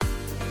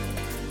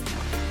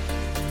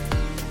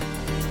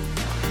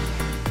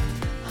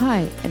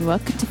Hi, and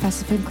welcome to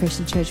Pacific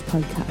Christian Church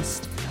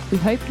podcast. We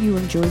hope you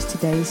enjoy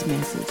today's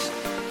message,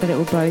 that it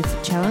will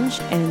both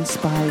challenge and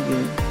inspire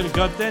you.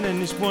 God then,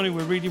 and this morning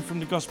we're reading from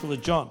the Gospel of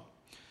John.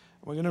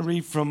 We're going to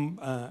read from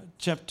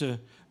chapter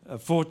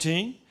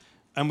 14,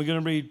 and we're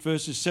going to read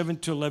verses 7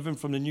 to 11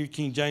 from the New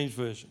King James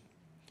Version.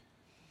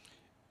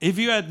 If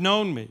you had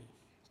known me,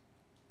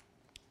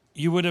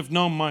 you would have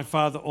known my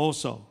Father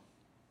also.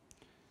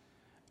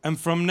 And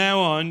from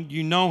now on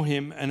you know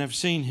him and have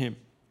seen him.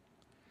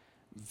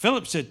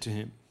 Philip said to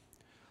him,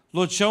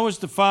 Lord, show us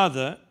the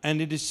Father,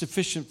 and it is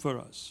sufficient for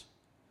us.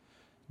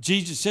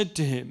 Jesus said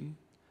to him,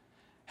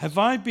 have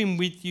I been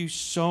with you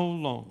so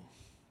long?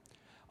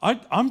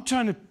 I'm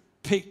trying to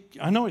pick,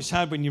 I know it's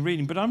hard when you're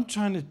reading, but I'm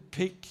trying to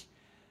pick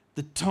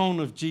the tone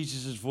of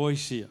Jesus'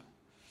 voice here.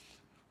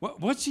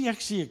 What's he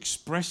actually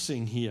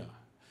expressing here?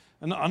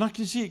 And I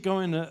can see it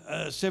going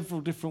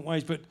several different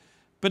ways,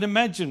 but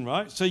imagine,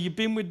 right? So you've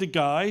been with the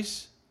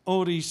guys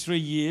all these 3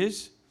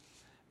 years,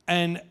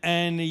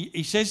 and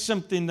he says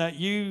something that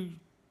you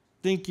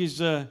think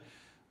is, well,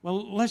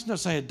 let's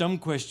not say a dumb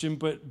question,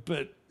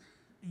 but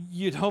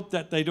you'd hope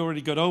that they'd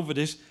already got over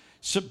this.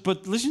 So,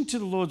 but listen to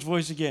the Lord's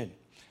voice again.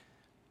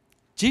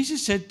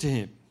 Jesus said to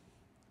him,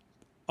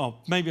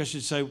 maybe I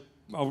should say,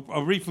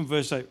 I'll read from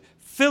verse 8.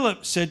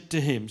 Philip said to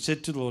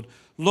the Lord,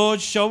 Lord,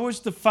 show us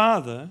the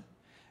Father,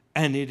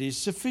 and it is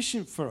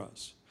sufficient for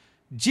us.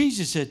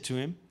 Jesus said to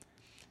him,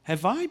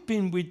 have I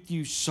been with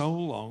you so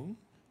long,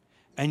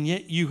 and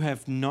yet you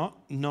have not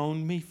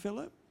known me,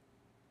 Philip?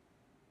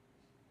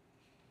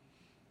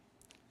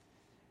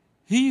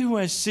 He who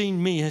has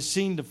seen me has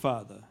seen the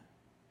Father.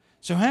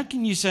 So how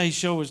can you say,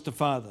 show us the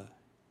Father?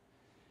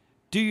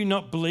 Do you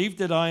not believe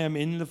that I am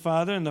in the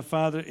Father and the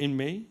Father in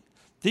me?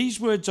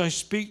 These words I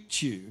speak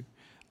to you,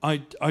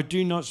 I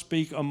do not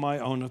speak on my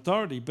own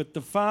authority, but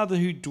the Father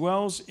who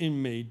dwells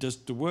in me does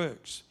the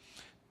works.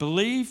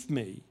 Believe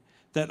me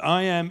that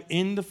I am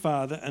in the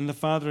Father and the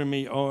Father in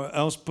me, or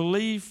else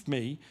believe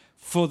me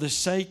for the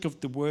sake of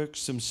the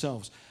works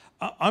themselves.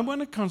 I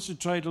want to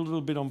concentrate a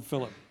little bit on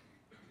Philip.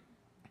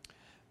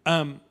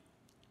 And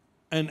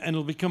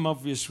it'll become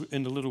obvious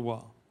in a little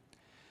while.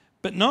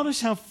 But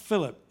notice how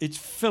it's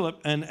Philip,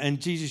 and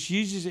Jesus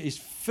uses it. It's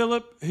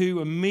Philip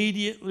who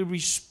immediately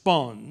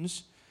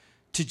responds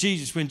to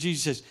Jesus when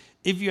Jesus says,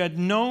 if you had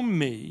known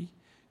me,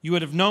 you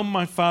would have known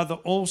my Father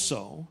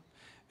also,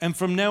 and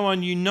from now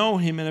on you know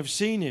him and have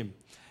seen him.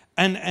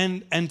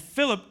 And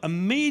Philip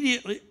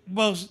immediately,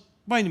 well,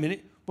 wait a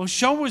minute, well,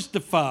 show us the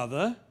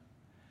Father,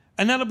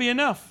 and that'll be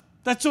enough.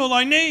 That's all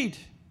I need.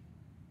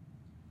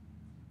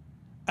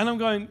 And I'm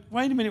going,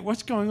 wait a minute,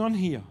 what's going on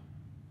here?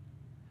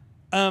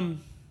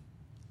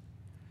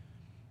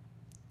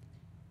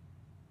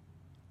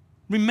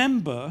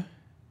 Remember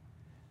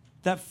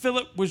that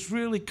Philip was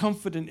really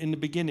confident in the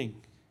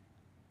beginning.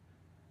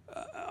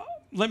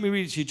 Let me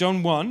read it to you.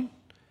 John 1,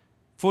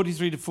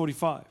 43 to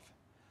 45.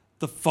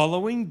 The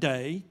following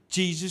day,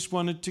 Jesus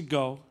wanted to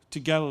go to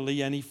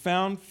Galilee, and he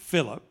found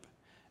Philip,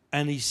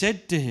 and he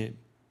said to him,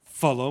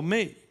 follow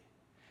me.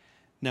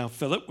 Now,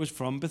 Philip was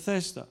from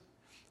Bethsaida,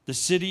 the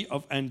city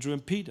of Andrew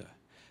and Peter.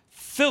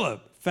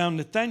 Philip found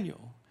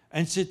Nathanael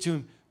and said to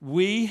him,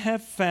 we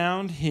have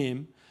found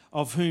him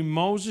of whom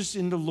Moses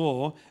in the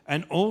law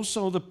and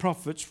also the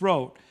prophets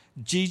wrote,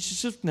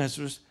 Jesus of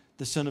Nazareth,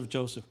 the son of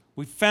Joseph.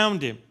 We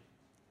found him.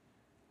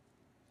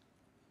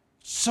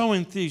 So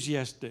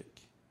enthusiastic.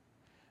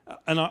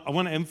 And I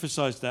want to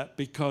emphasize that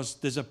because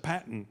there's a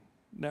pattern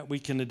that we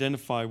can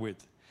identify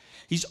with.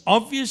 He's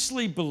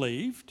obviously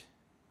believed,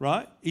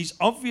 right? He's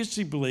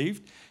obviously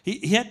believed.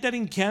 He had that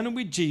encounter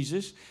with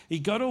Jesus. He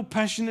got all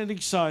passionate and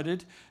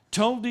excited,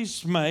 told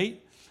his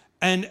mate,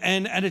 and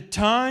at a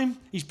time,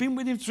 he's been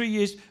with him 3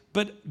 years,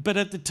 but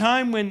at the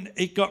time when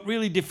it got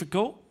really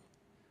difficult,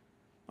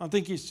 I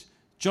think it's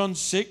John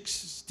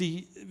 6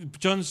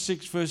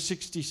 verse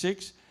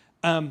 66,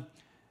 most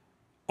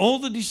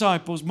of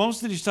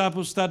the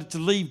disciples started to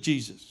leave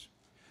Jesus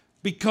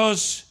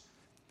because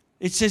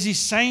it says his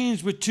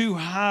sayings were too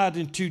hard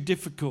and too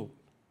difficult.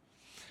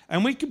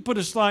 And we can put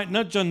a slight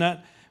nudge on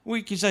that.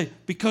 We can say,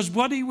 because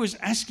what he was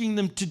asking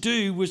them to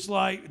do was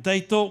like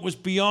they thought was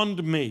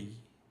beyond me.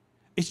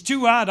 It's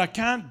too hard. I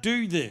can't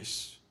do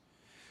this.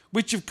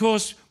 Which, of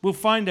course, we'll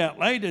find out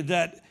later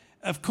that,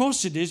 of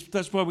course it is.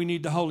 That's why we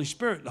need the Holy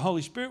Spirit. The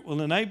Holy Spirit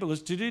will enable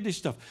us to do this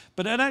stuff.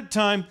 But at that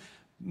time,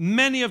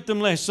 many of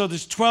them left. So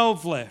there's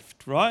 12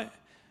 left, right?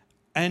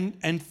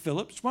 And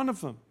Philip's one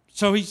of them.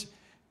 So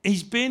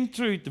he's been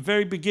through the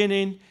very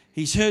beginning.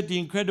 He's heard the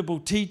incredible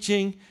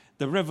teaching,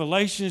 the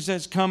revelations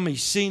that's come.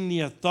 He's seen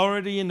the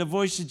authority in the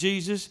voice of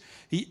Jesus.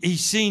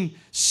 He's seen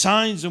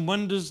signs and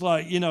wonders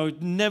like,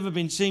 never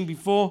been seen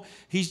before.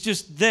 He's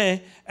just there.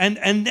 And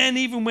then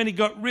even when it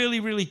got really,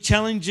 really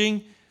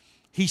challenging,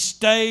 he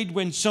stayed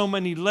when so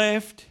many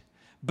left.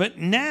 But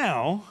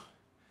now,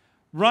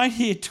 right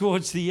here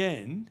towards the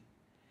end,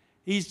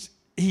 he's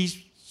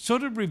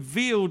sort of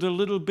revealed a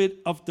little bit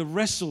of the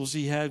wrestles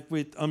he had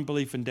with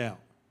unbelief and doubt.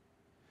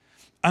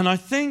 And I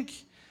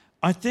think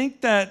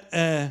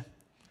that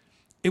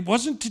it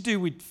wasn't to do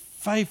with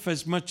faith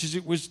as much as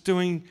it was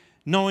doing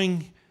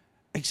knowing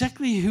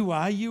exactly who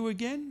are you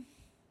again?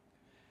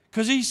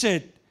 Because he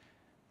said,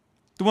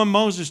 the one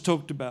Moses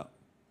talked about,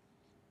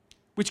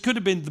 which could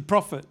have been the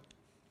prophet.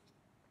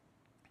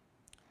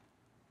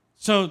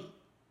 So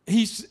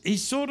he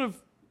sort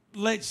of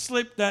let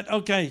slip that,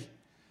 okay,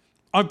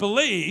 I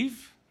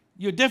believe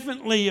you're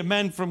definitely a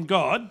man from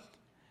God,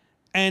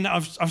 and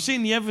I've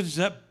seen the evidence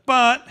of that,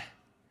 but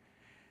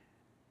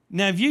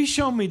now if you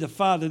show me the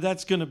Father,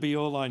 that's going to be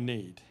all I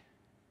need.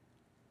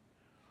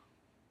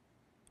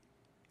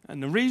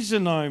 And the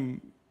reason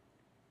I'm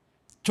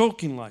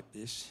talking like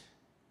this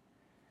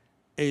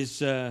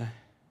is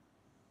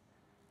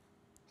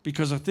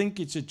because I think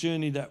it's a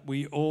journey that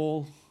we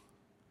all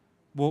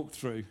walk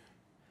through.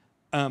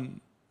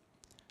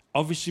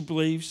 Obviously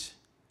believes,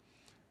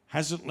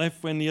 hasn't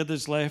left when the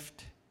others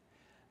left,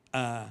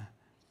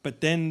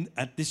 but then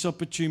at this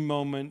opportune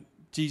moment,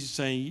 Jesus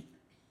saying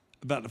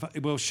about the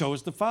Father, well, show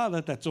us the Father,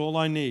 that's all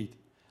I need.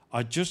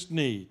 I just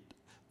need,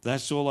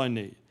 that's all I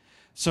need.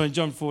 So in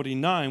John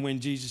 49, when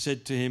Jesus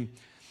said to him,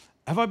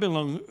 have I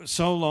been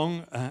so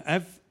long,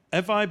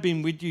 have I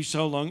been with you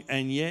so long,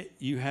 and yet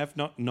you have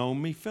not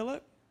known me,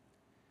 Philip?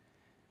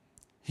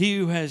 He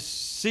who has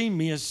seen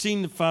me has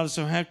seen the Father,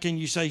 so how can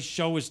you say,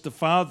 show us the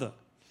Father?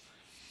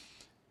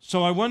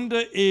 So I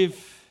wonder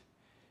if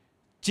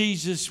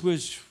Jesus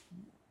was,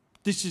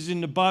 this is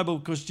in the Bible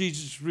because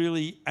Jesus is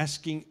really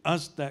asking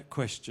us that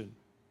question.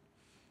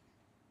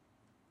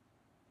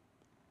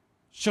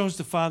 Show us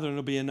the Father and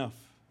it'll be enough.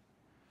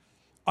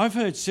 I've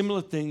heard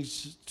similar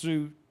things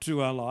through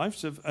our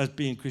lives as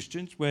being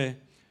Christians where,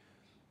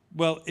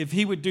 well, if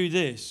he would do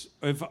this,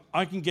 or if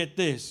I can get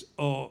this,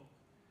 or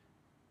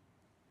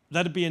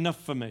that'd be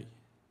enough for me.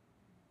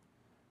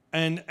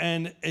 And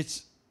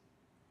it's,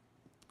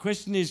 the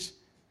question is,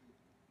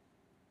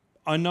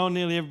 I know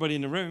nearly everybody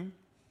in the room.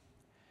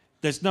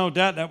 There's no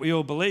doubt that we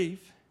all believe.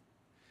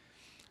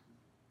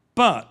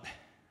 But,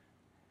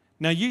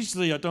 now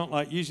usually I don't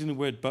like using the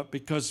word but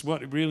because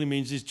what it really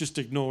means is just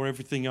ignore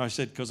everything I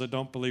said because I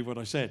don't believe what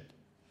I said.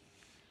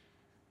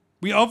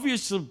 We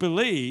obviously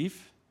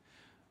believe,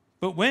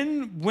 but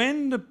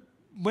when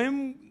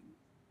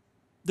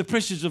the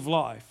pressures of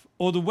life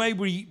or the way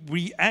we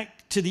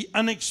react to the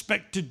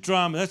unexpected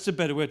drama, that's a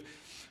better word,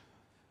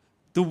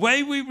 the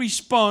way we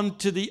respond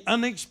to the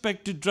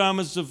unexpected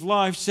dramas of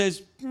life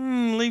says,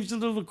 leaves a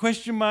little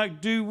question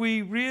mark, do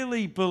we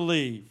really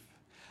believe?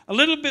 A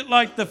little bit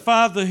like the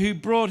father who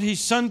brought his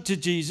son to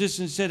Jesus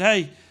and said,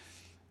 hey,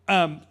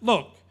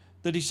 look,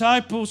 the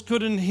disciples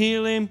couldn't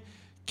heal him.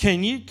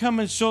 Can you come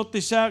and sort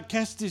this out,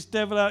 cast this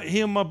devil out,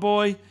 heal my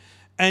boy?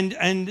 And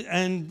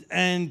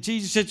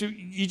Jesus said to him,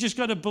 you just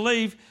got to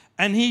believe.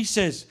 And he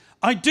says,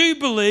 I do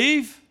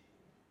believe,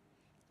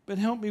 but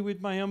help me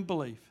with my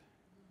unbelief.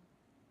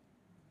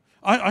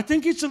 I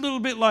think it's a little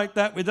bit like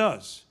that with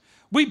us.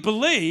 We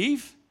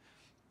believe,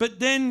 but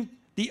then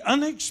the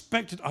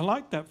unexpected, I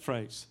like that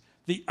phrase,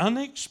 the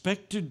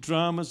unexpected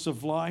dramas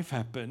of life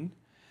happen,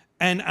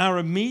 and our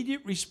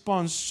immediate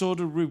response sort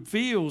of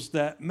reveals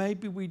that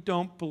maybe we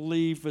don't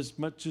believe as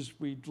much as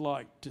we'd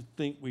like to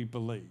think we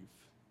believe.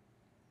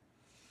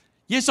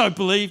 Yes, I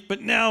believe,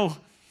 but now,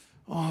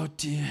 oh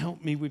dear,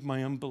 help me with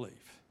my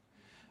unbelief.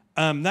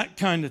 That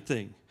kind of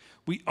thing.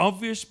 We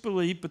obviously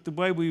believe, but the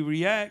way we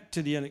react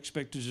to the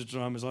unexpected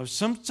dramas, I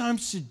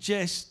sometimes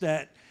suggest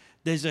that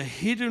there's a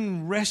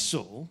hidden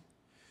wrestle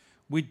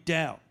with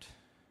doubt.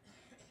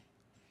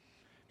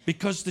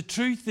 Because the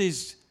truth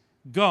is,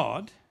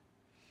 God,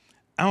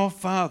 our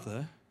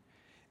Father,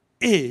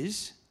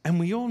 is, and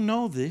we all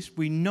know this,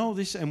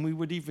 and we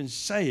would even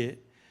say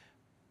it,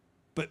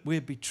 but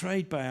we're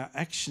betrayed by our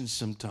actions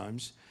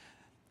sometimes.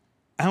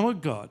 Our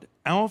God,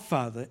 our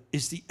Father,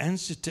 is the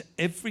answer to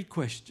every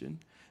question,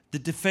 the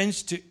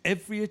defense to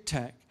every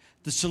attack,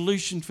 the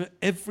solution for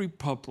every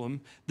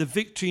problem, the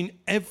victory in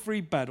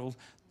every battle,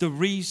 the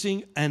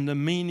reason and the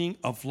meaning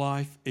of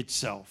life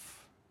itself.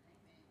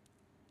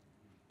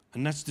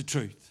 And that's the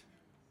truth.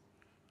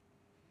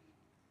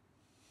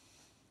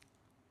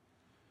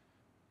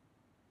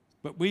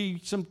 But we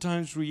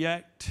sometimes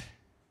react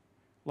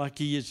like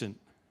he isn't.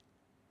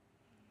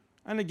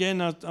 And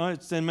again,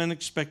 it's them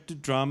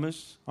unexpected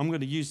dramas. I'm going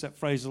to use that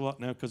phrase a lot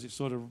now because it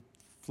sort of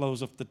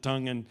flows off the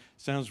tongue and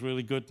sounds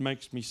really good,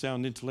 makes me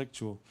sound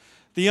intellectual.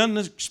 The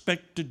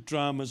unexpected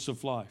dramas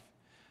of life.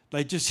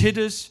 They just hit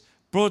us,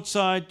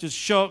 broadside, just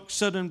shock,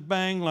 sudden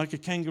bang, like a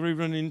kangaroo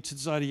running into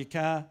the side of your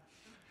car.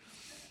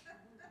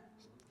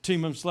 2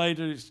 months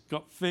later, it's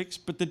got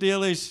fixed. But the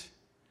deal is,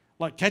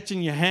 like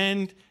catching your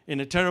hand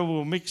in a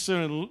terrible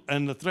mixer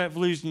and the threat of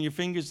losing your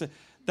fingers,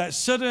 that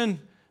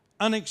sudden,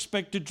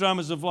 unexpected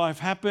dramas of life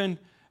happen,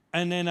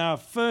 and then our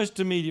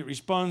first immediate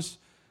response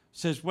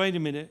says, wait a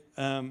minute,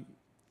 aren't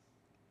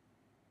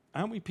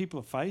we people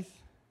of faith?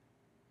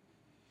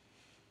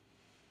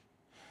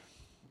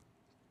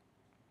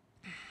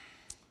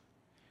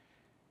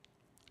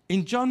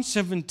 In John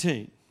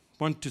 17,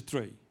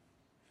 1-3,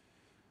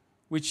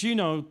 which you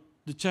know,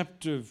 the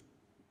chapter of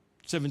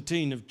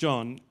 17 of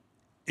John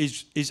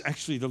is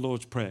actually the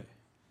Lord's Prayer.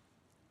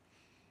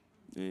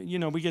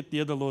 We get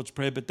the other Lord's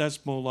Prayer, but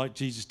that's more like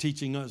Jesus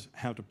teaching us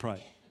how to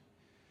pray.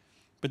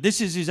 But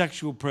this is his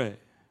actual prayer.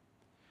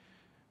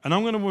 And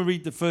I'm going to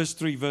read the first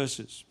 3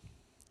 verses.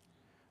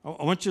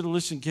 I want you to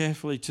listen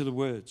carefully to the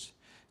words.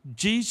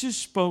 Jesus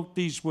spoke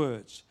these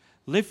words,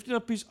 lifted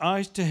up his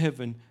eyes to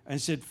heaven,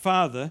 and said,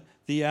 Father,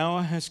 the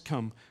hour has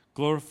come.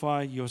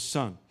 Glorify your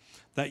Son,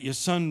 that your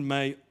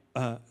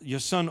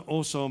Son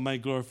also may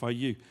glorify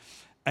you.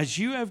 As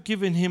you have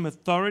given him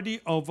authority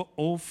over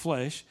all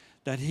flesh,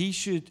 that he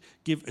should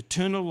give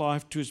eternal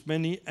life to as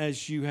many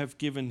as you have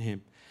given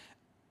him.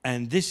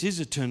 And this is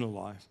eternal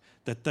life,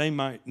 that they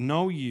might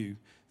know you,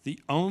 the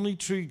only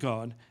true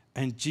God,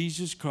 and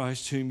Jesus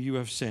Christ whom you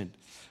have sent.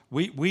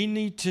 We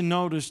need to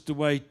notice the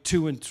way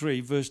 2 and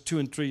 3, verse 2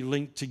 and 3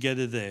 link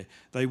together there.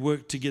 They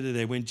work together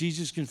there. When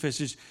Jesus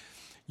confesses,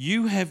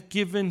 you have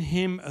given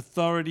him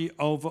authority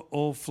over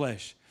all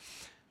flesh.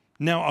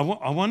 Now,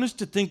 I want us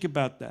to think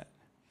about that.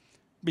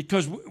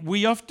 Because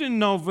we often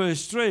know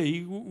verse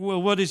 3,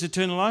 well, what is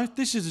eternal life?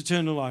 This is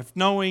eternal life.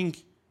 Knowing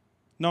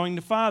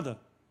the Father,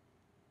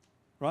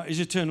 right, is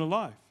eternal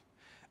life.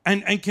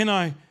 And can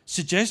I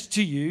suggest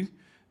to you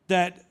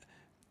that,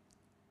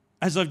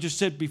 as I've just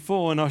said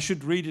before, and I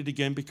should read it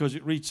again because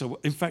it reads so well.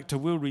 In fact, I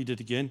will read it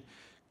again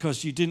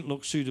because you didn't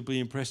look suitably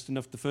impressed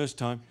enough the first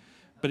time.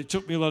 But it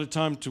took me a lot of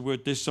time to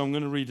word this, so I'm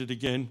going to read it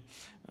again.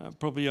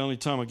 Probably the only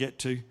time I get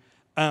to.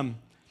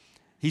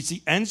 He's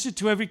the answer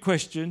to every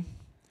question,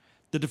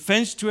 the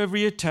defense to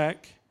every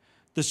attack,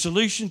 the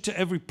solution to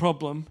every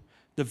problem,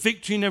 the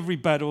victory in every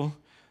battle,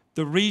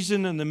 the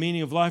reason and the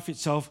meaning of life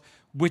itself,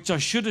 which I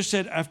should have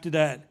said after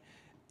that,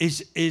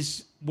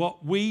 is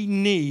what we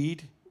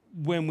need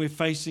when we're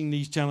facing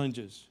these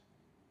challenges.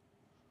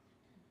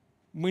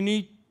 We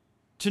need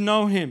to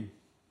know him,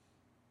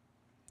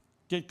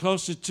 get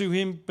closer to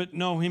him, but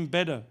know him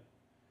better.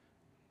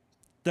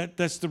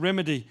 That's the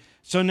remedy.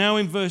 So now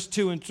in verse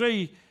 2 and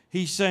 3,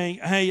 he's saying,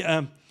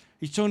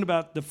 he's talking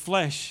about the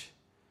flesh,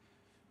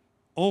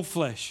 all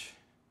flesh.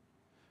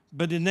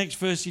 But in the next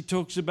verse, he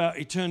talks about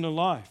eternal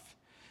life.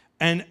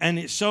 And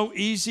it's so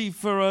easy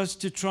for us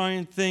to try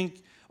and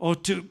think or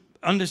to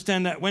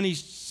understand that when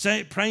he's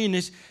praying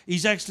this,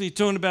 he's actually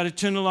talking about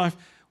eternal life,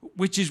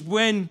 which is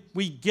when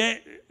we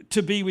get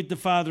to be with the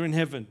Father in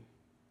heaven.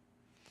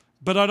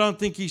 But I don't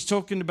think he's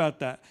talking about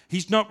that.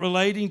 He's not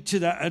relating to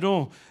that at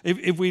all.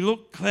 If we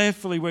look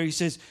carefully where he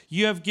says,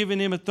 you have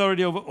given him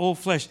authority over all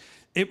flesh,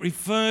 it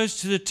refers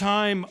to the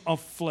time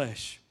of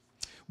flesh.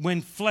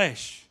 When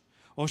flesh,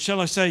 or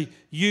shall I say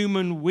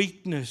human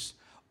weakness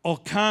or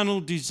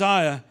carnal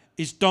desire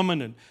is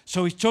dominant.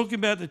 So he's talking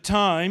about the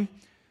time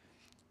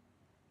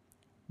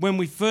when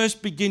we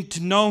first begin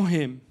to know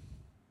him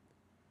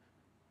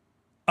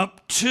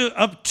up to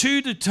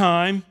the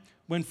time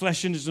when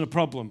flesh isn't a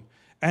problem.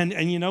 And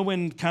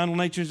when carnal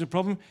nature is a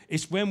problem,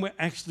 it's when we're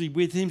actually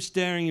with him,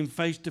 staring him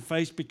face to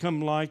face,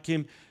 become like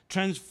him,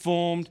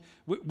 transformed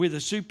with a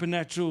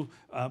supernatural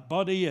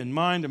body and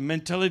mind and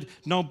mentality,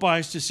 no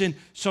bias to sin.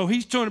 So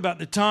he's talking about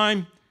the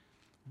time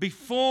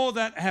before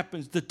that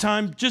happens, the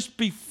time just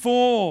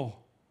before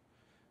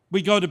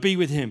we go to be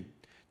with him,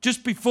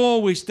 just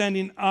before we stand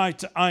in eye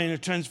to eye and are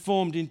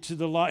transformed into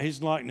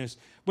his likeness,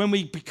 when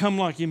we become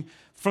like him.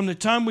 From the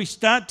time we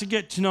start to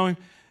get to know him,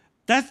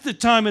 that's the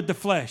time of the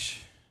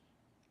flesh.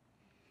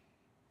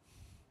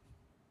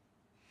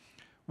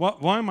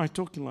 Why am I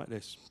talking like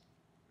this?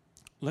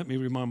 Let me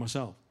remind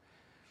myself.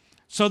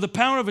 So the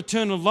power of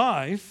eternal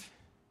life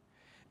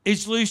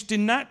is loosed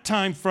in that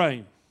time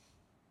frame.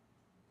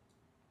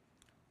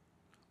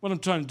 What I'm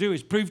trying to do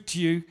is prove to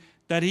you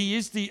that he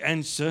is the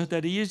answer,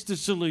 that he is the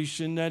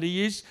solution, that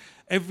he is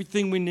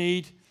everything we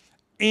need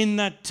in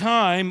that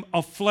time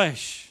of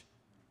flesh.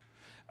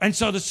 And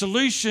so the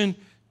solution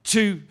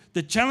to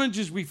the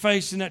challenges we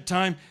face in that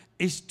time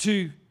is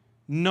to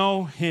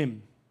know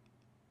him.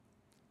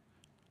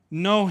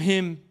 Know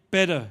him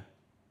better.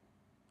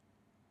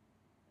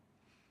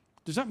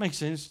 Does that make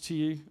sense to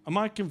you? Am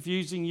I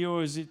confusing you,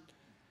 or is it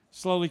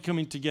slowly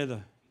coming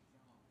together?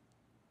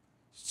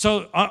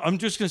 So I'm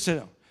just going to say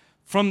that.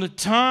 From the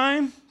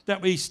time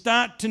that we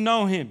start to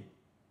know him,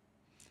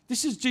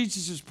 this is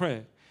Jesus'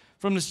 prayer.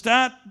 From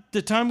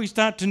the time we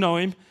start to know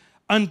him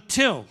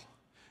until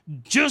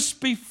just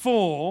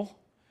before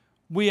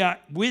we are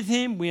with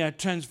him, we are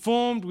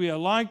transformed, we are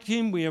like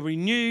him, we are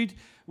renewed,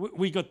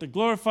 we got the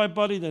glorified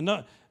body,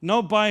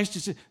 no bias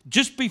to sin.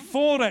 Just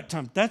before that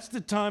time, that's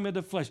the time of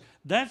the flesh.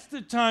 That's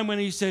the time when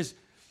he says,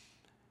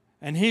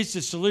 and here's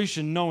the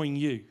solution, knowing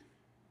you.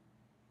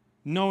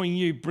 Knowing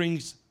you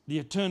brings the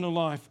eternal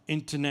life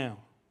into now.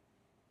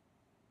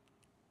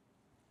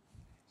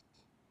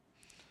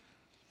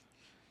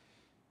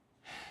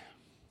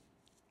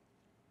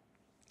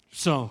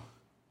 So,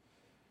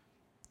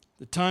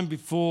 the time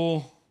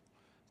before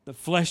the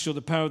flesh or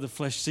the power of the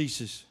flesh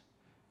ceases.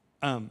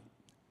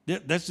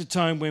 That's the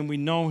time when we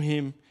know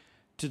him,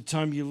 to the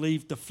time you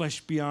leave the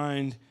flesh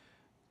behind,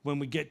 when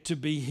we get to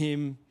be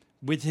him,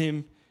 with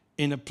him,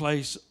 in a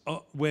place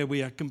where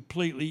we are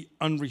completely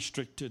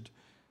unrestricted.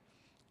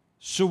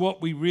 So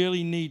what we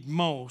really need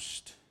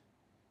most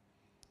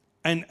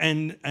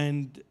And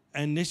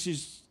this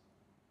is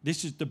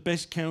the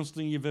best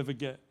counseling you've ever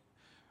get.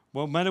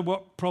 Well, no matter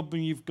what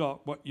problem you've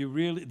got,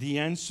 the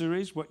answer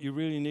is, what you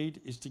really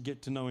need is to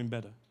get to know him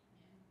better.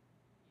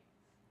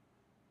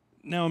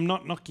 Now, I'm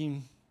not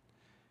knocking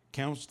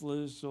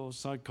counselors or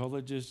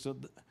psychologists,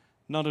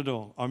 not at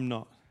all. I'm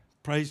not.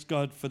 Praise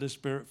God for the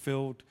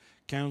Spirit-filled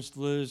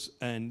counselors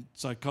and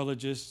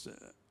psychologists.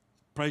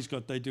 Praise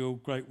God, they do all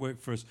great work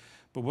for us.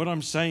 But what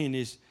I'm saying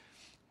is,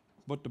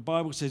 what the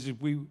Bible says is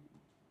we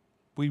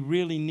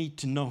really need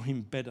to know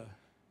him better.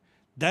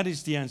 That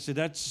is the answer.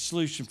 That's the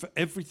solution for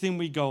everything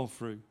we go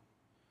through,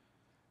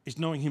 is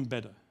knowing him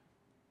better.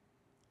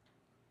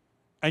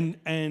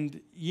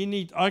 And you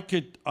need, I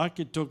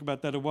could talk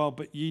about that a while,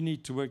 but you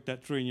need to work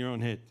that through in your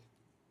own head.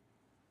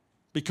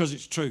 Because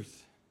it's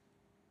truth.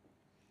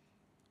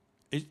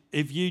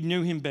 If you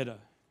knew him better,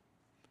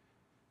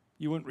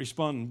 you wouldn't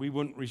respond. We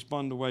wouldn't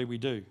respond the way we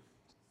do.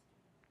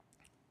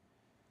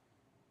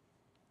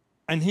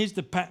 And here's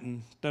the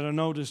pattern that I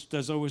noticed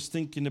as I was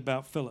thinking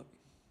about Philip.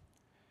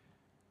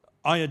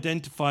 I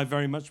identify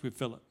very much with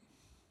Philip.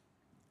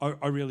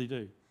 I really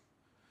do.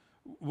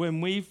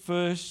 When we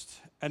first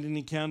had an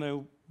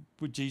encounter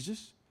with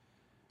Jesus,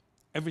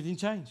 everything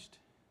changed.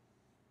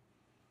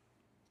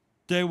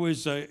 There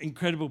was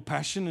incredible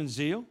passion and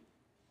zeal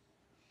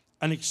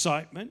and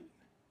excitement.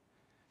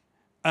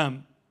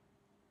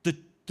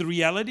 The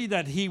reality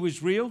that he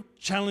was real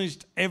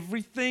challenged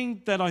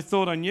everything that I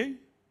thought I knew.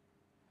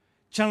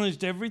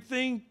 Challenged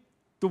everything,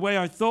 the way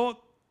I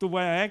thought, the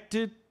way I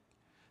acted,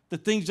 the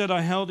things that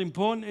I held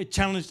important. It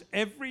challenged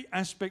every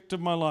aspect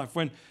of my life.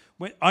 When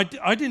I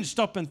didn't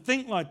stop and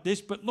think like this,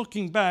 but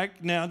looking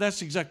back now,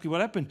 that's exactly what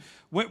happened.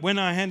 When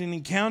I had an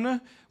encounter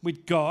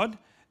with God,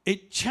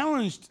 it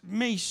challenged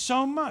me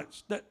so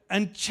much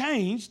and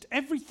changed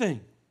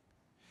everything.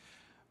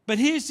 But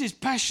here's this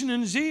passion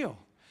and zeal.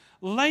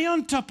 Lay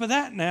on top of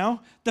that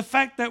now the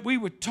fact that we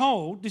were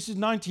told, this is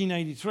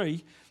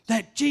 1983,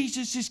 that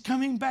Jesus is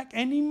coming back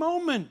any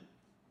moment.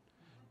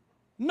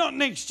 Not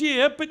next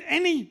year, but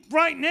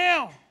right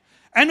now.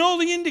 And all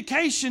the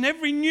indication,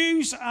 every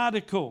news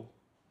article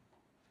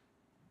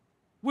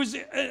was,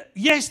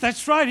 yes,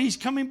 that's right, he's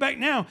coming back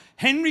now.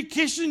 Henry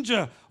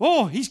Kissinger,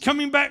 he's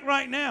coming back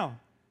right now.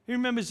 Who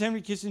remembers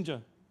Henry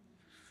Kissinger?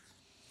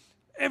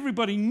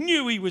 Everybody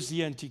knew he was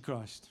the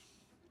Antichrist.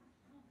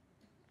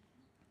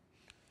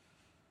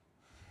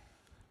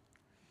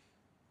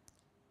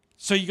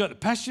 So you got the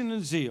passion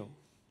and zeal.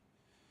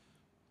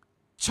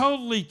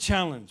 Totally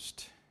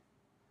challenged.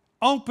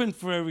 Open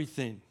for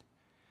everything.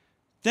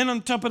 Then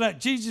on top of that,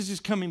 Jesus is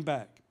coming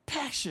back.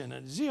 Passion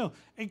and zeal,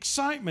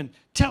 excitement.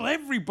 Tell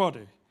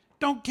everybody.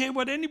 Don't care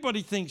what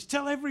anybody thinks.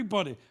 Tell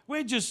everybody.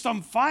 We're just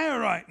on fire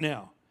right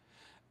now.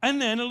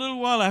 And then a little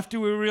while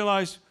after, we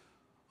realize,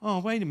 oh,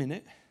 wait a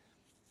minute.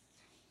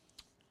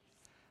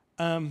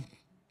 I'm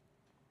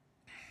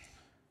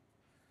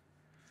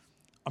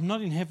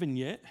not in heaven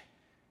yet.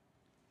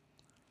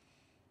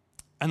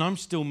 And I'm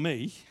still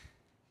me.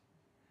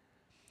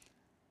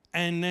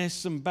 And there's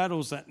some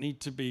battles that need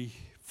to be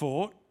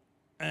fought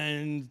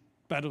and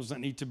battles that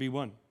need to be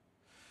won.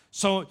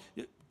 So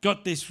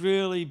got this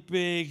really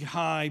big,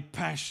 high,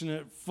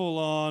 passionate,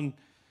 full-on,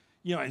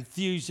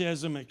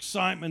 enthusiasm,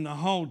 excitement, the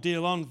whole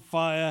deal on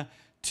fire,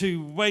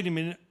 to, wait a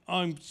minute,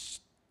 I'm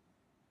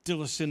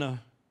still a sinner.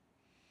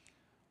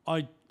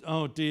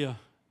 Oh dear,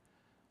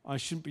 I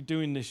shouldn't be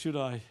doing this, should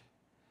I?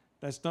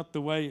 That's not the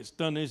way it's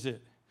done, is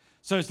it?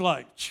 So it's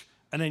like,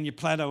 and then you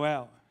plateau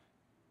out.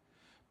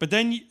 But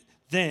then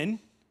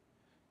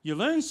you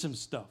learn some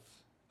stuff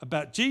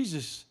about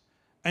Jesus.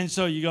 And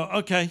so you go,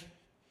 okay,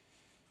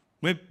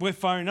 we're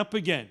firing up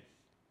again.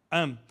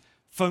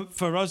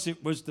 For us,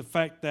 it was the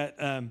fact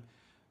that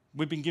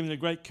we've been given a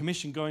great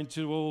commission, going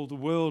to all the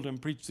world and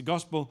preach the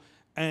gospel.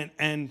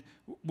 And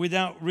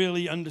without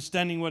really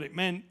understanding what it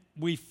meant,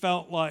 we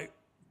felt like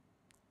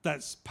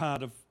that's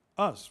part of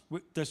us.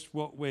 That's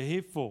what we're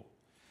here for.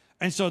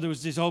 And so there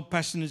was this whole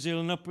passion and zeal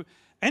and up.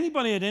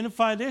 Anybody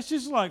identify this?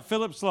 This is like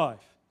Philip's life.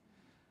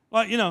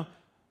 Like,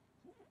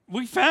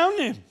 we found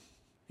him.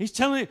 He's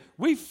telling you,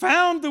 we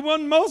found the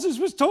one Moses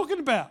was talking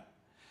about.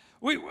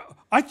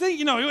 I think,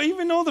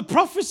 even all the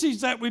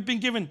prophecies that we've been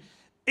given,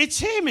 it's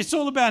him. It's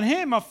all about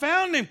him. I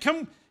found him.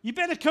 Come, you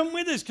better come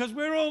with us because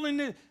we're all in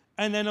it.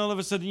 And then all of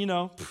a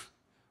sudden,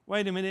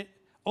 wait a minute.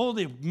 All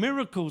the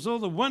miracles, all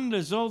the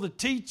wonders, all the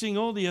teaching,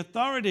 all the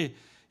authority,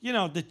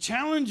 the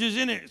challenges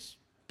in it.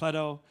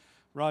 Plateau,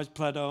 rise,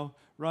 plateau,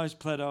 rise,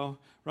 plateau,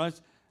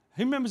 rise.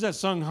 Who remembers that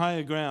song,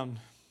 Higher Ground?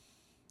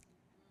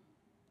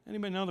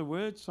 Anybody know the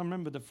words? I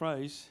remember the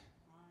phrase.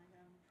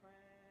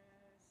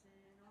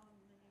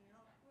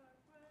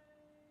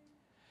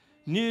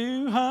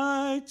 New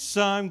heights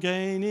I'm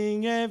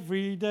gaining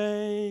every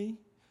day.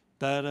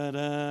 Da, da,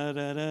 da,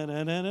 da, da,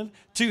 da, da.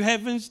 To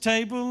heaven's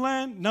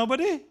tableland.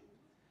 Nobody?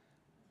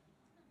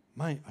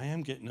 Mate, I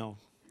am getting old.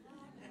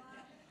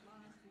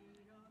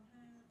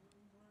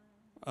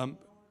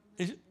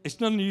 It's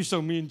not a new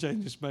song. Me and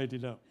Jane just made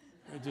it up.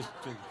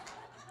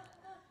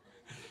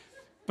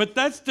 But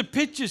that's the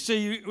picture.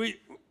 See,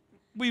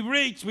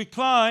 we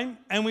climb,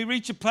 and we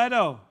reach a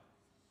plateau.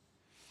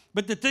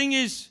 But the thing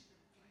is,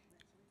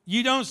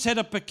 you don't set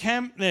up a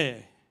camp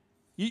there.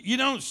 You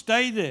don't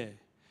stay there.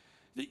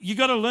 You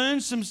got to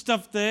learn some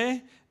stuff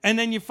there, and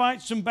then you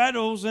fight some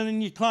battles, and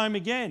then you climb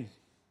again.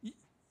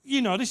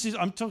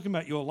 I'm talking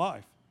about your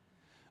life.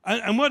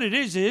 And what it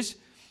is,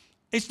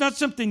 it's not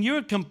something you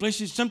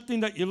accomplish, it's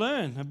something that you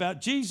learn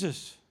about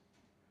Jesus.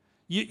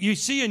 You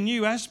see a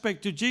new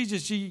aspect of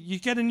Jesus. You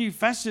get a new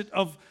facet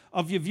of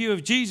your view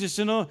of Jesus,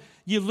 and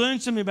you learn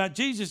something about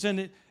Jesus,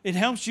 and it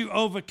helps you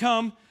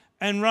overcome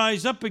and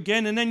rise up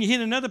again, and then you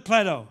hit another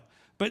plateau.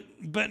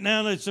 But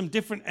now there's some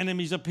different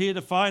enemies up here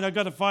to fight. I've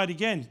got to fight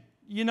again.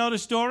 You know the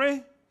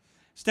story?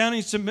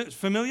 Sounding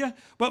familiar?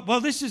 Well,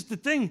 this is the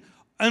thing.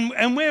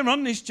 And we're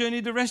on this journey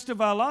the rest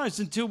of our lives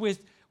until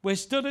we're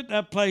stood at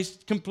that place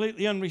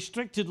completely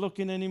unrestricted,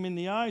 looking at him in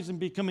the eyes and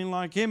becoming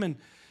like him. And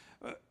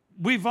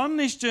we're on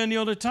this journey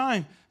all the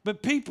time.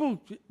 But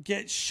people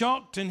get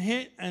shocked and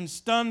hit and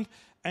stunned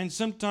and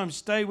sometimes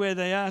stay where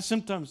they are.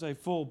 Sometimes they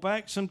fall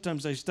back.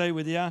 Sometimes they stay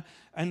where they are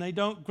and they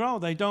don't grow.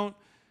 They don't.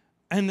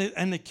 And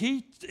the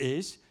key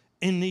is,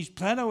 in these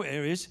plateau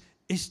areas,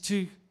 is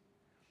to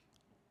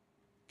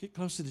get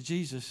closer to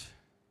Jesus.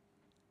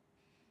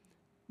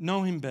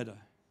 Know him better.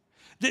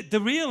 The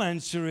real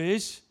answer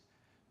is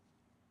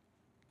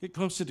get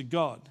closer to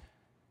God.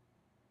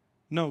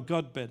 Know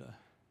God better.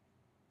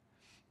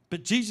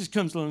 But Jesus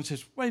comes along and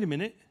says, wait a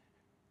minute.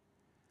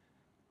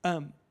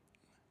 I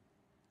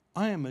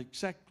am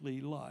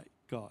exactly like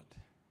God.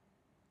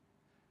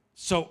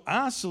 So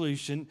our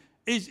solution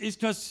is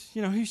because,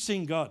 who's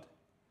seen God?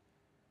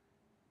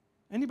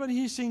 Anybody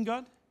here seen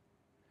God?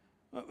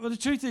 Well, the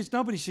truth is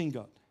nobody's seen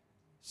God.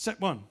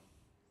 Except one.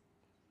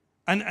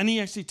 And he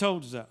actually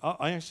told us that.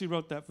 I actually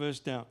wrote that verse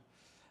down.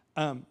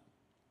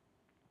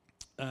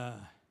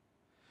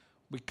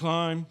 We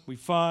climb, we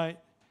fight,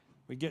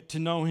 we get to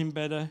know him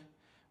better,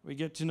 we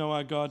get to know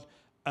our God.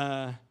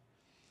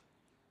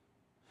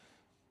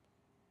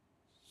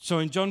 So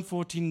in John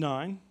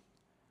 14:9,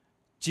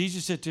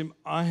 Jesus said to him,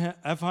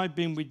 have I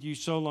been with you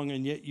so long,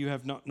 and yet you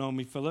have not known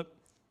me, Philip?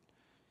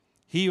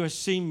 He who has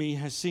seen me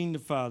has seen the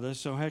Father,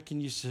 so how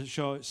can you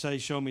say,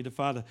 show me the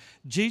Father?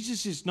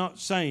 Jesus is not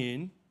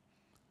saying,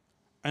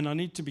 and I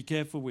need to be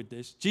careful with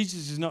this,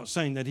 Jesus is not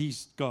saying that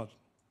he's God.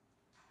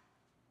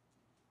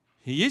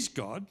 He is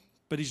God,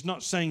 but he's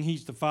not saying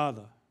he's the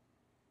Father.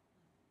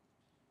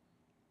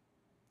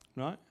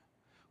 Right?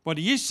 What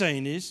he is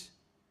saying is,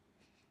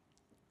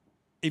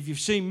 if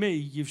you've seen me,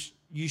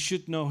 you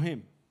should know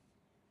him.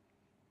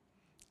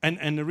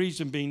 And the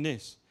reason being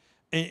this.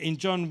 In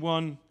John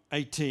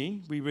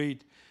 1:18, we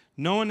read,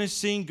 no one has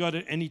seen God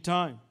at any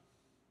time.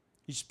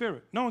 He's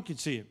spirit. No one can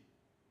see him.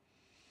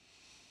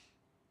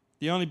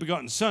 The only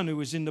begotten Son who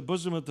was in the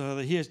bosom of the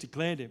Father, he has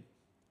declared him.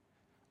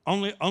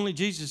 Only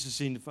Jesus has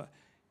seen the Father.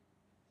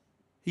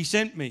 He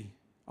sent me.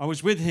 I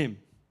was with him.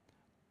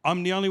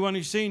 I'm the only one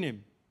who's seen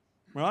him.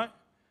 Right?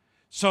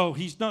 So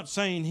he's not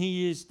saying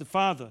he is the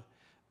Father.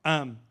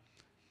 And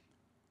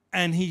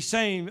he's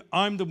saying,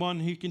 I'm the one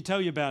who can tell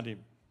you about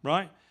him.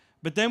 Right?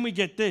 But then we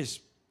get this.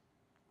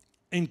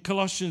 In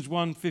Colossians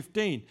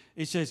 1:15,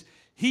 it says,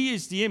 he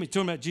is the image,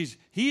 talking about Jesus,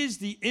 he is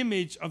the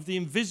image of the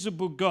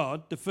invisible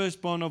God, the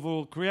firstborn of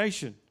all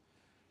creation.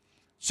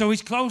 So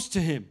he's close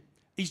to him.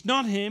 He's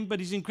not him, but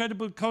he's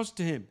incredibly close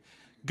to him.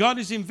 God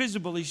is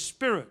invisible, he's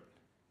spirit.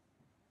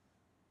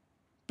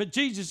 But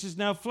Jesus is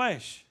now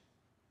flesh.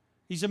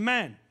 He's a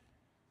man.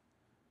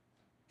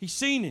 He's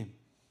seen him.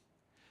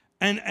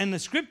 And the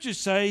scriptures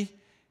say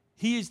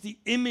he is the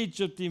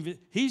image of the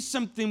invisible. He's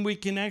something we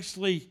can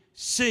actually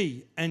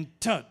see and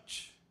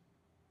touch.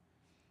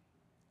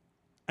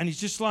 And he's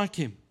just like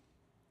him.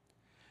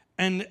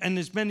 And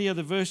there's many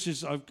other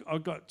verses.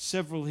 I've got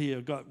several here.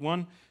 I've got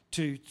 1,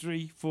 2,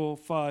 3, 4,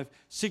 5,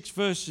 6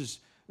 verses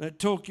that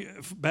talk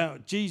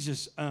about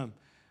Jesus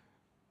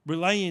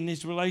relaying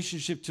his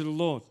relationship to the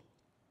Lord.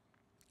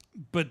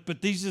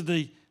 But these are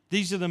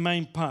the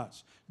main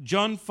parts.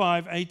 John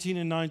 5:18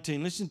 and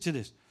 19. Listen to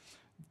this.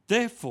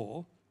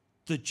 Therefore,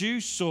 the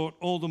Jews sought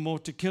all the more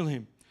to kill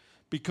him,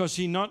 because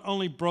he not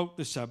only broke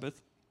the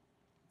Sabbath,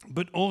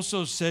 but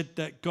also said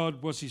that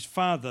God was his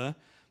Father,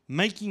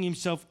 making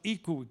himself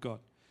equal with God.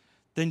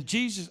 Then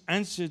Jesus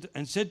answered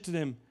and said to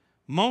them,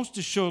 most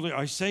assuredly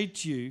I say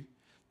to you,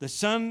 the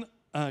Son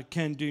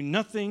can do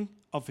nothing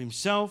of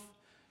himself,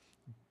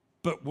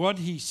 but what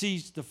he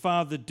sees the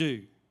Father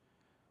do.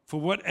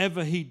 For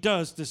whatever he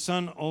does, the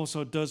Son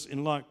also does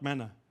in like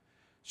manner.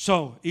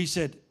 So he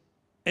said,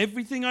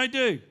 everything I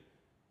do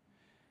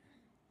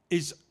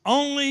is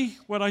only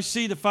what I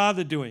see the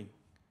Father doing.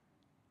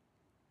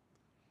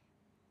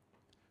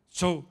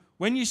 So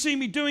when you see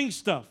me doing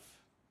stuff,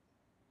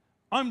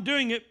 I'm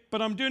doing it,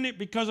 but I'm doing it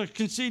because I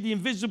can see the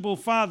invisible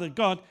Father,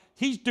 God,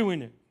 he's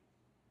doing it.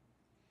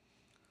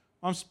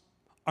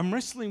 I'm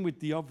wrestling with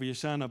the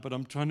obvious, Anna, but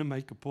I'm trying to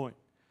make a point.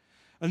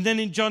 And then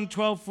in John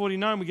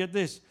 12:49, we get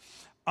this.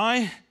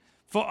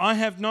 For I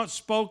have not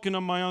spoken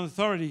on my own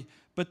authority,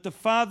 but the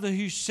Father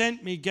who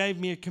sent me gave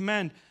me a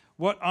command,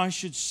 what I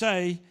should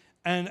say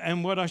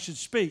and what I should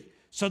speak.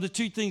 So the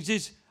two things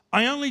is,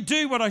 I only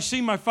do what I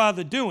see my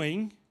Father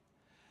doing,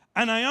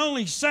 and I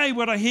only say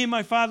what I hear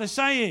my Father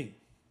saying.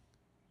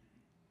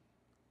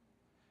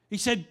 He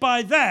said,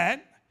 by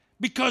that,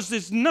 because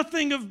there's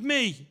nothing of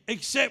me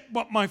except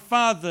what my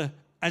Father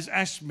has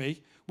asked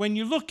me, when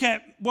you look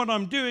at what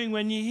I'm doing,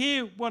 when you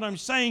hear what I'm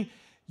saying,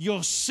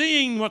 you're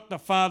seeing what the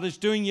Father's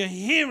doing, you're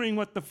hearing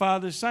what the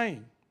Father's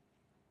saying.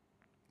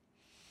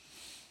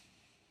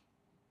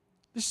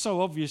 This is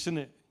so obvious, isn't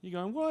it? You're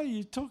going, why are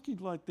you talking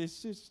like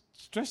this? It's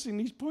stressing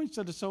these points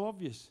that are so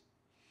obvious.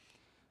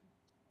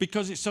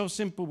 Because it's so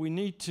simple, I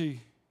need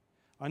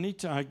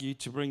to argue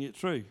to bring it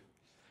through.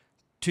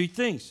 Two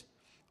things.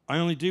 I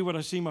only do what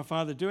I see my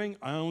Father doing.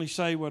 I only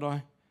say what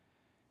I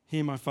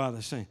hear my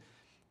Father saying.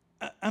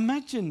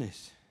 Imagine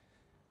this.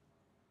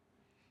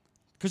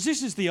 Because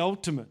this is the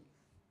ultimate.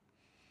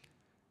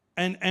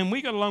 And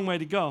we got a long way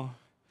to go.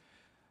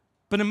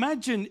 But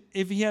imagine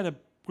if he had a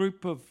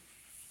group of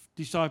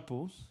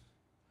disciples,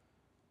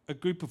 a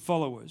group of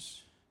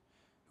followers,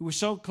 who were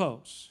so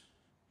close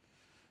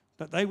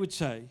that they would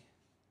say,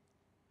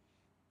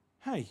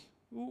 hey,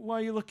 why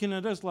are you looking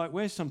at us like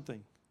we're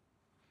something?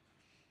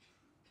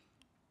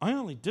 I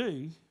only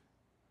do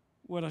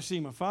what I see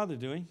my Father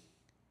doing.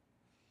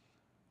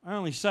 I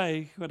only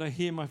say what I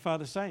hear my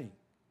Father saying.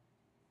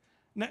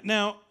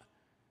 Now,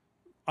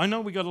 I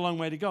know we got a long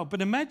way to go,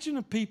 but imagine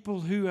a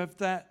people who have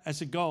that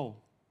as a goal.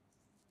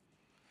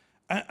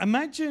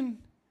 Imagine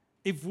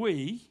if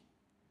we,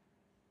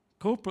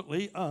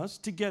 corporately, us,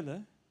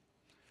 together,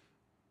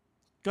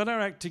 got our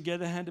act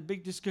together, had a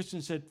big discussion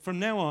and said, from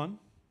now on,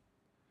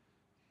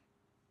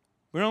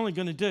 we're only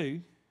going to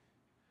do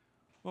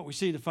what we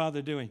see the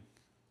Father doing.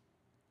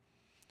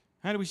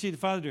 How do we see the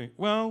Father doing?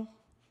 Well,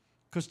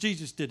 because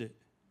Jesus did it.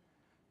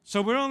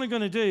 So we're only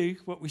going to do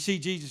what we see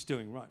Jesus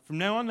doing. Right. From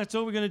now on, that's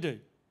all we're going to do.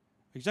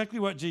 Exactly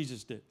what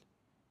Jesus did.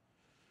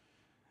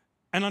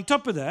 And on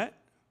top of that,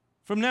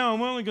 from now on,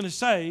 we're only going to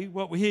say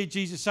what we hear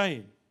Jesus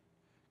saying.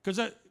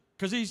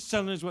 Because he's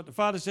telling us what the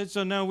Father said,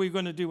 so now we're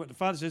going to do what the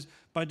Father says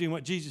by doing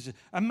what Jesus said.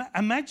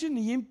 Imagine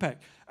the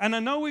impact. And I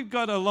know we're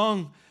a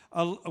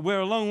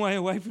long way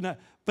away from that.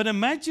 But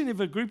imagine if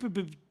a group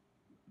of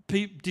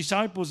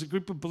disciples, a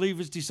group of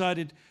believers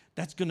decided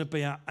that's going to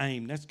be our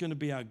aim, that's going to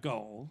be our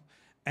goal.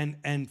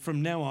 And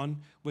from now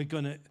on, we're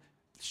going to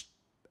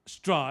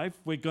strive,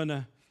 we're going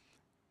to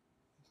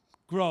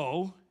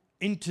grow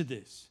into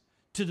this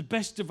to the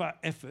best of our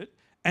effort.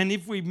 And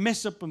if we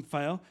mess up and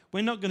fail,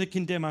 we're not going to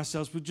condemn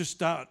ourselves. We'll just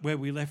start where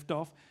we left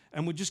off,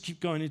 and we'll just keep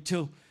going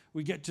until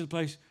we get to the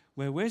place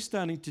where we're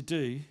starting to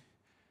do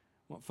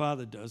what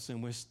Father does,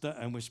 and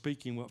we're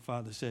speaking what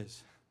Father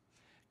says.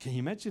 Can you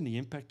imagine the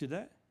impact of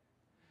that?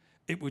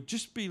 It would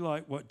just be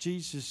like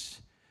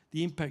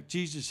the impact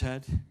Jesus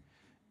had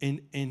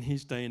in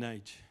his day and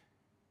age.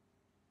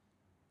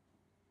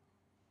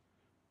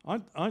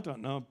 I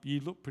don't know, you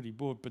look pretty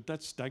bored, but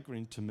that's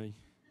staggering to me.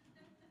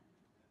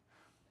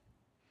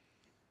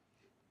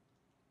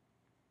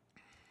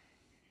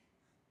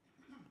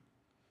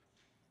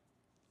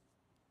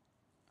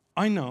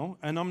 I know,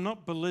 and I'm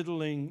not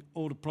belittling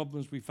all the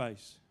problems we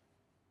face.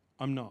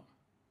 I'm not.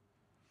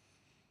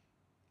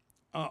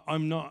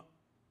 I'm not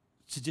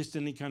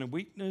suggesting any kind of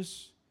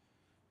weakness,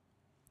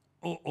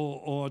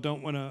 or I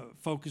don't want to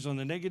focus on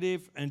the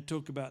negative and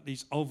talk about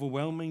these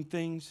overwhelming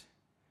things.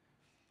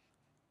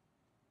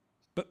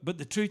 But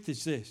the truth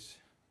is this.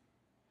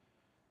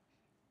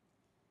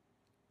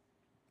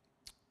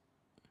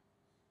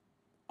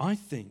 I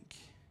think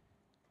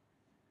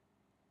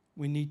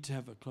we need to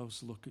have a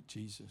closer look at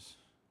Jesus.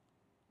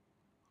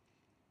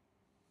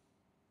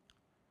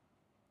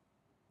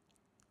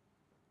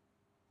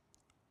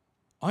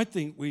 I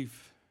think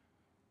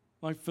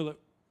like Philip,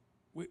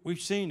 we've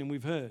seen and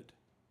we've heard.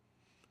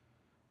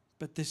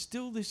 But there's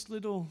still this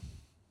little,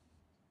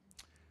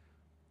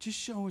 just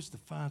show us the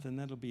Father and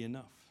that'll be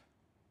enough.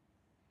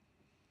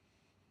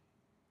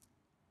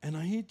 And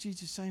I hear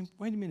Jesus saying,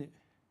 wait a minute,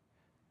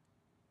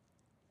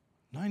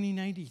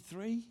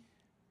 1983?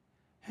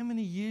 How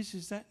many years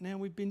is that now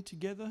we've been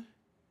together?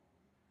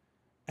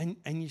 And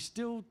you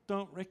still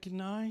don't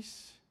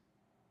recognize?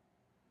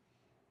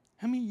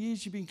 How many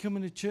years you've been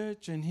coming to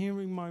church and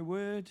hearing my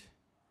word?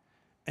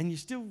 And you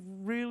still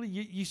really,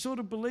 you sort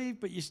of believe,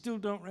 but you still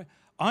don't.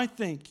 I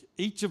think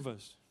each of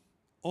us,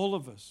 all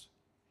of us,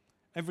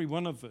 every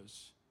one of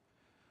us,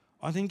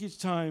 I think it's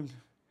time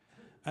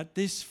at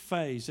this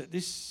phase, at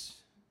this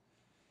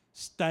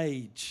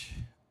stage,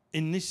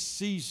 in this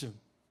season,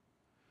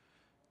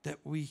 that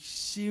we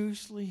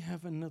seriously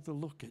have another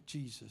look at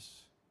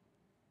Jesus.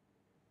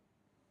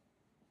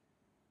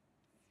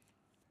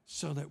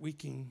 So that we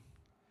can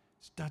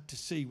start to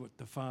see what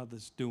the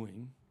Father's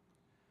doing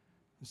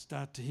and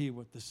start to hear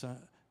what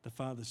the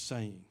Father's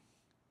saying.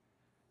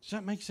 Does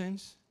that make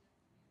sense?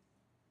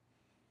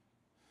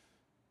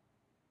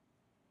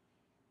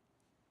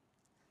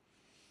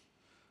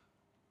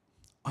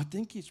 I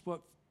think it's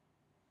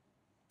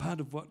part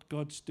of what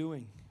God's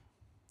doing,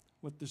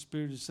 what the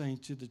Spirit is saying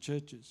to the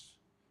churches.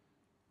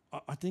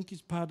 I think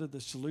it's part of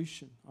the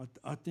solution.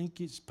 I think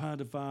it's part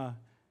of our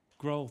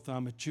growth, our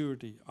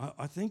maturity.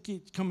 I think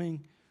it's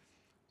coming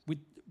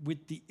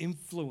with the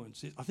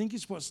influence. I think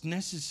it's what's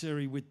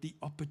necessary with the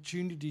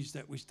opportunities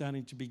that we're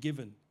starting to be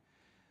given.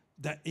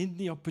 That in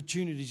the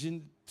opportunities,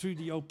 through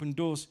the open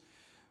doors,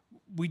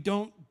 we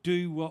don't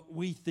do what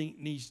we think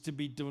needs to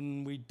be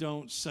done. We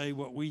don't say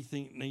what we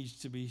think needs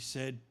to be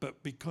said.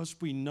 But because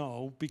we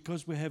know,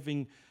 because we're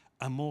having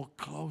a more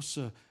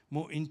closer,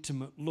 more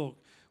intimate look,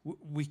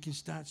 we can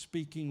start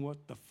speaking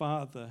what the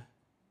Father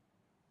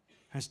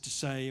has to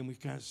say, and we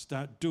can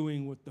start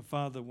doing what the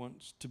Father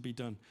wants to be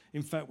done.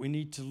 In fact, we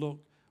need to look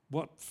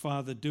what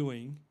Father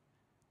doing.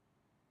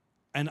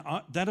 And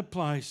that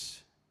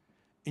applies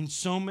in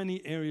so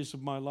many areas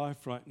of my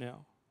life right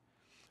now.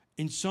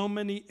 In so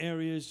many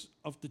areas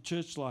of the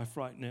church life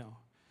right now.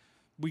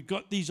 We've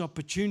got these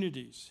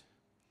opportunities.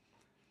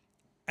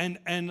 And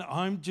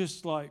I'm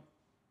just like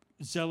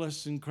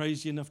zealous and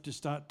crazy enough to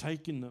start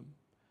taking them.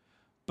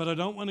 But I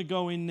don't want to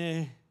go in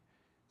there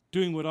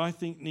doing what I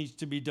think needs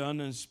to be done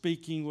and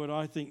speaking what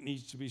I think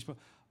needs to be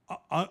spoken.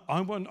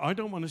 I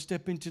don't want to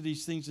step into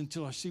these things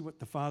until I see what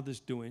the Father's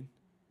doing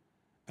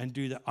and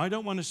do that. I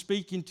don't want to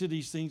speak into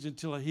these things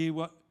until I hear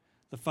what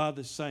the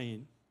Father's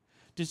saying.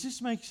 Does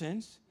this make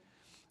sense?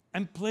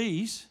 And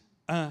please,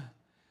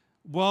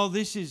 while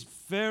this is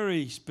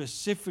very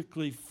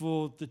specifically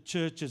for the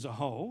church as a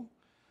whole,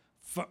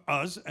 for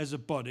us as a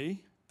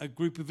body, a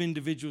group of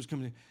individuals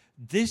coming in,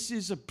 this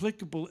is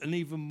applicable and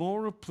even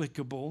more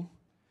applicable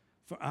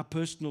for our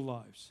personal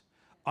lives.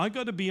 I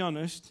got to be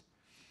honest,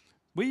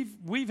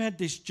 we've had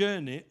this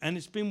journey and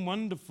it's been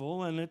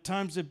wonderful, and at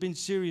times there have been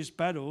serious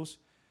battles.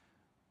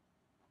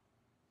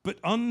 But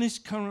on this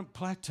current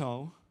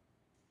plateau,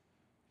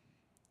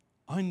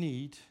 I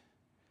need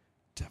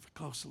to have a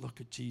closer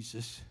look at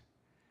Jesus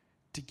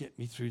to get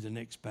me through the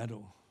next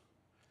battle.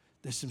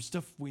 There's some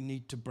stuff we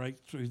need to break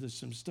through. There's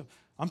some stuff.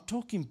 I'm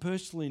talking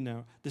personally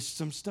now. There's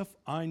some stuff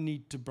I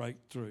need to break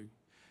through.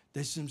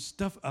 There's some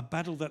stuff, a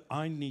battle that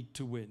I need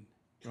to win,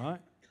 right?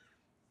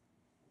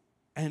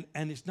 And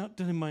it's not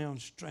done in my own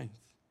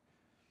strength.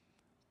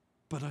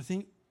 But I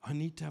think I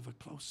need to have a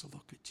closer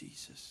look at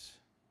Jesus.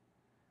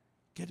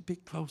 Get a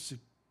bit closer.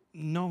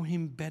 Know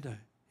him better.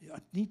 I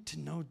need to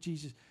know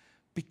Jesus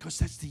because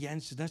that's the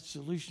answer. That's the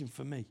solution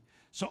for me.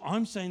 So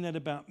I'm saying that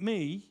about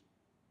me,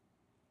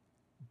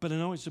 but I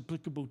know it's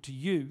applicable to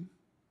you,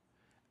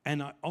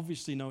 and I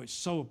obviously know it's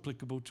so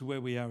applicable to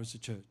where we are as a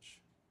church.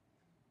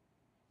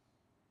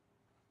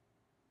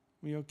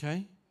 We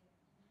okay?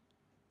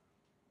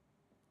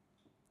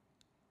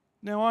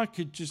 Now I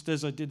could just,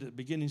 as I did at the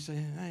beginning,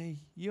 say, hey,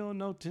 you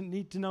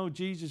need to know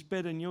Jesus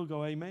better, and you'll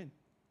go, amen.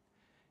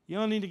 You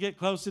all need to get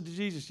closer to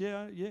Jesus.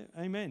 Yeah,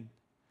 amen.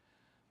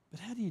 But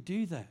how do you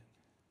do that?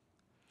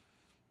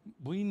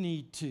 We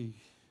need to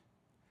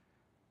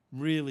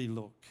really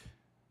look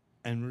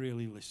and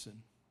really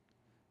listen,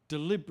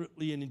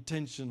 deliberately and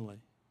intentionally.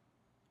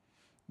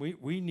 We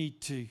really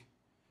need to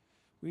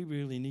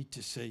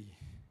see.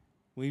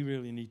 We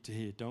really need to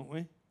hear, don't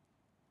we?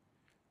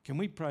 Can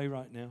we pray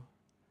right now?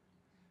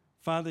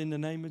 Father, in the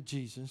name of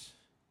Jesus,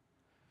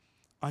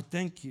 I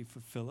thank you for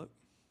Philip.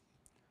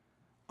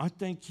 I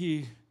thank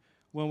you,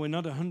 well, we're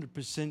not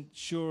 100%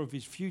 sure of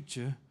his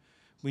future.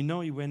 We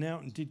know he went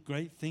out and did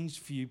great things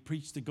for you,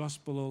 preached the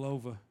gospel all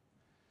over.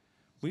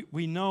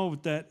 We know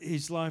that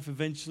his life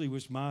eventually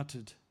was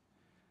martyred.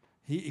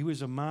 He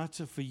was a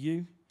martyr for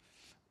you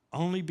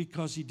only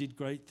because he did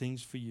great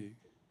things for you.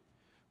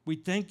 We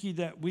thank you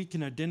that we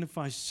can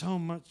identify so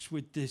much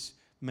with this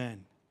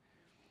man.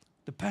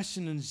 The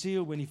passion and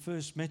zeal when he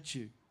first met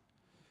you,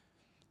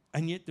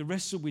 and yet the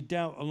wrestle with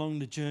doubt along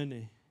the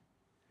journey.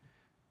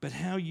 But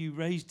how you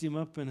raised him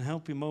up and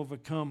helped him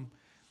overcome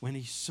when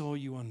he saw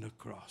you on the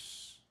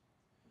cross.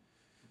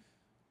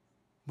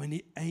 When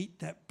he ate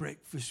that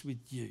breakfast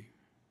with you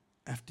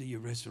after your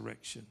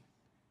resurrection.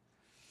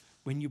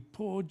 When you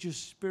poured your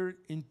Spirit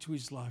into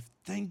his life.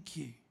 Thank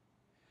you.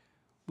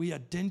 We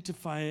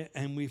identify it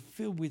and we're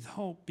filled with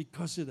hope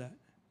because of that.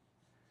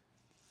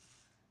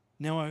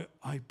 Now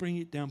I bring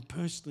it down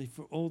personally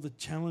for all the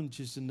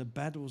challenges and the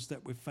battles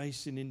that we're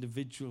facing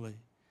individually.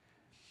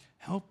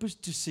 Help us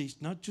to see,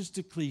 it's not just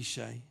a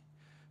cliche,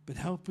 but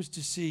help us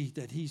to see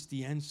that he's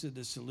the answer,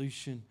 the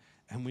solution,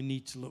 and we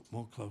need to look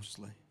more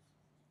closely.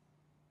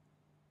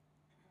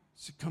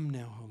 So come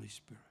now, Holy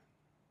Spirit.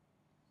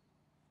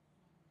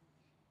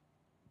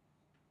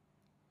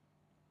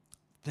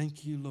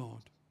 Thank you,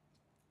 Lord,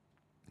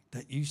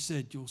 that you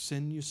said you'll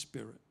send your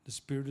Spirit, the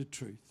Spirit of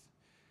truth,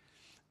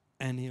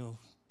 and he'll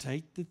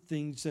take the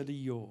things that are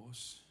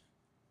yours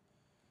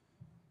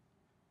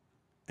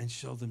and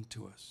show them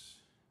to us.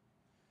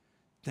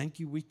 Thank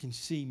you we can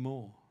see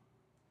more.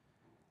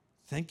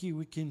 Thank you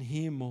we can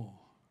hear more,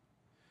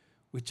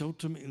 which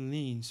ultimately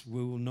means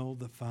we will know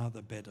the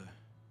Father better.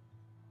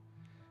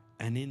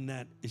 And in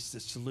that is the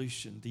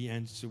solution, the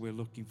answer we're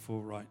looking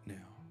for right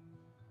now.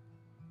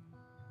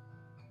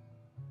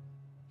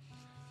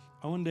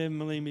 I wonder,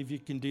 Emily, if you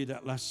can do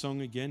that last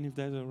song again, if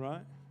that's all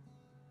right.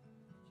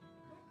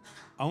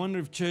 I wonder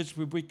if, church,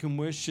 we can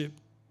worship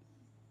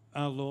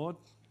our Lord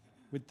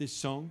with this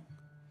song.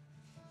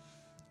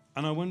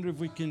 And I wonder if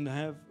we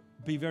can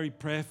be very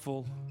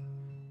prayerful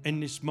in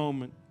this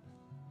moment.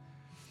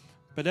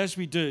 But as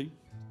we do,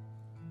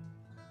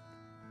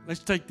 let's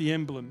take the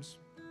emblems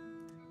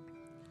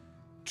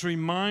to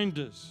remind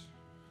us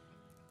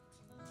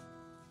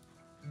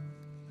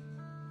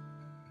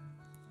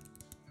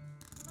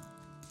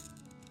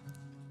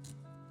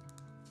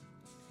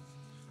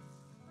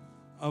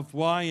of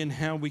why and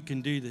how we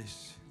can do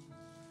this.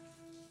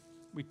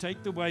 We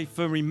take the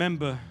wafer,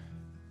 remember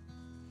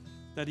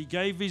that he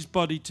gave his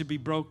body to be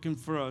broken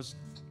for us,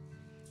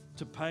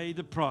 to pay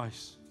the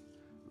price.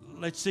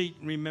 Let's eat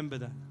and remember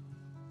that.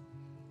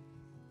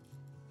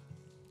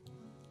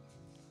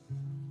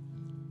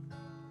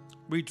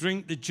 We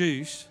drink the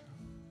juice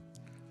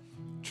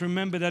to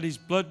remember that his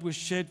blood was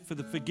shed for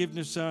the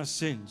forgiveness of our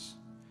sins,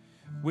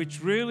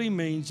 which really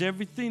means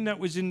everything that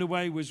was in the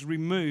way was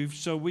removed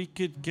so we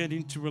could get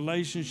into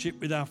relationship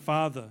with our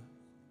Father,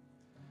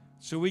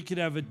 so we could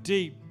have a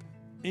deep,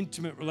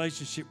 intimate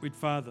relationship with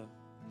Father.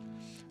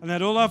 And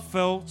that all our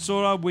faults,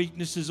 all our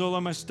weaknesses, all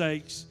our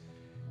mistakes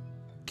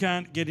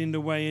can't get in the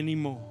way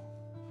anymore.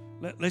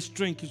 Let's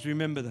drink as we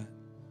remember that.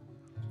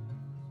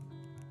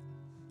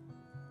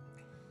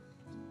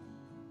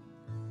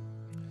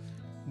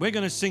 We're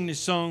going to sing this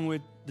song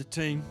with the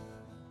team.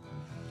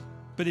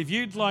 But if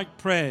you'd like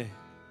prayer,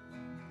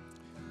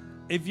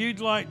 if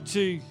you'd like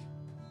to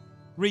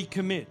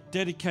recommit,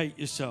 dedicate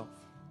yourself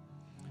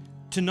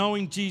to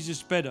knowing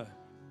Jesus better,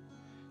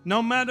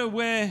 no matter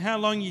how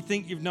long you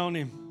think you've known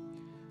him,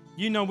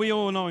 you know we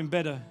all know him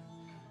better.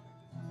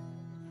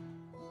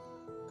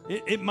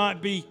 It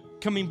might be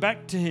coming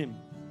back to him.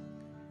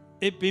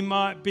 It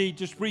might be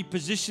just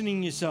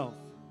repositioning yourself.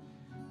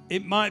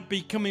 It might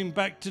be coming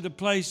back to the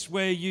place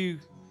where you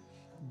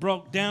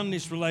broke down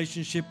this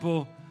relationship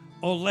or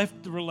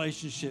left the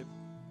relationship.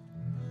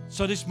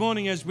 So this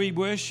morning as we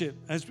worship,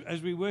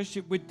 as we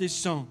worship with this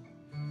song,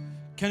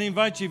 can I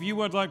invite you, if you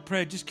would like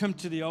prayer, just come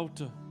to the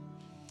altar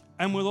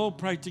and we'll all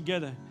pray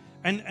together.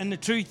 And the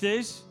truth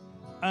is,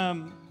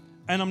 and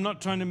I'm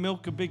not trying to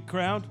milk a big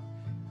crowd,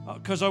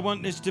 because I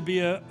want this to be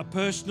a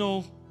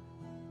personal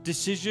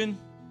decision,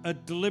 a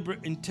deliberate,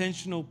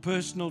 intentional,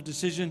 personal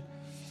decision.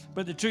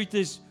 But the truth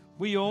is,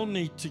 we all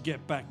need to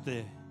get back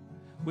there.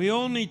 We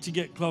all need to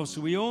get closer.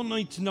 We all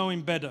need to know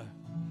him better.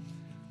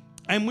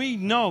 And we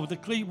know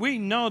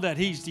that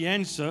he's the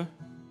answer,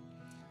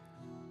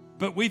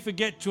 but we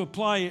forget to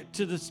apply it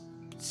to the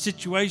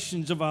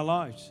situations of our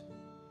lives.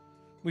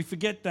 We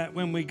forget that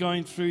when we're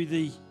going through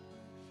the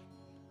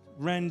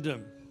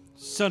random,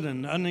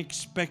 sudden,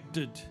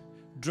 unexpected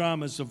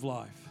dramas of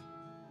life.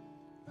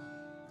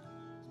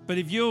 But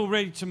if you're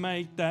ready to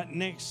make that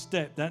next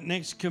step, that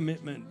next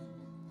commitment,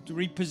 to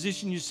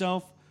reposition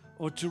yourself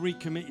or to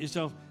recommit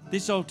yourself,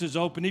 this altar's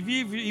open. If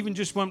you even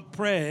just want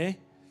prayer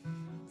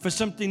for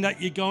something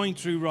that you're going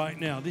through right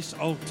now, this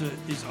altar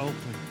is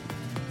open.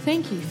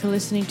 Thank you for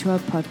listening to our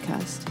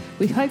podcast.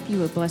 We hope you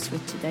were blessed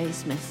with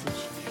today's message.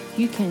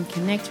 You can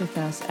connect with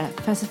us at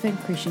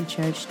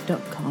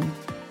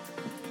pacificchristianchurch.com.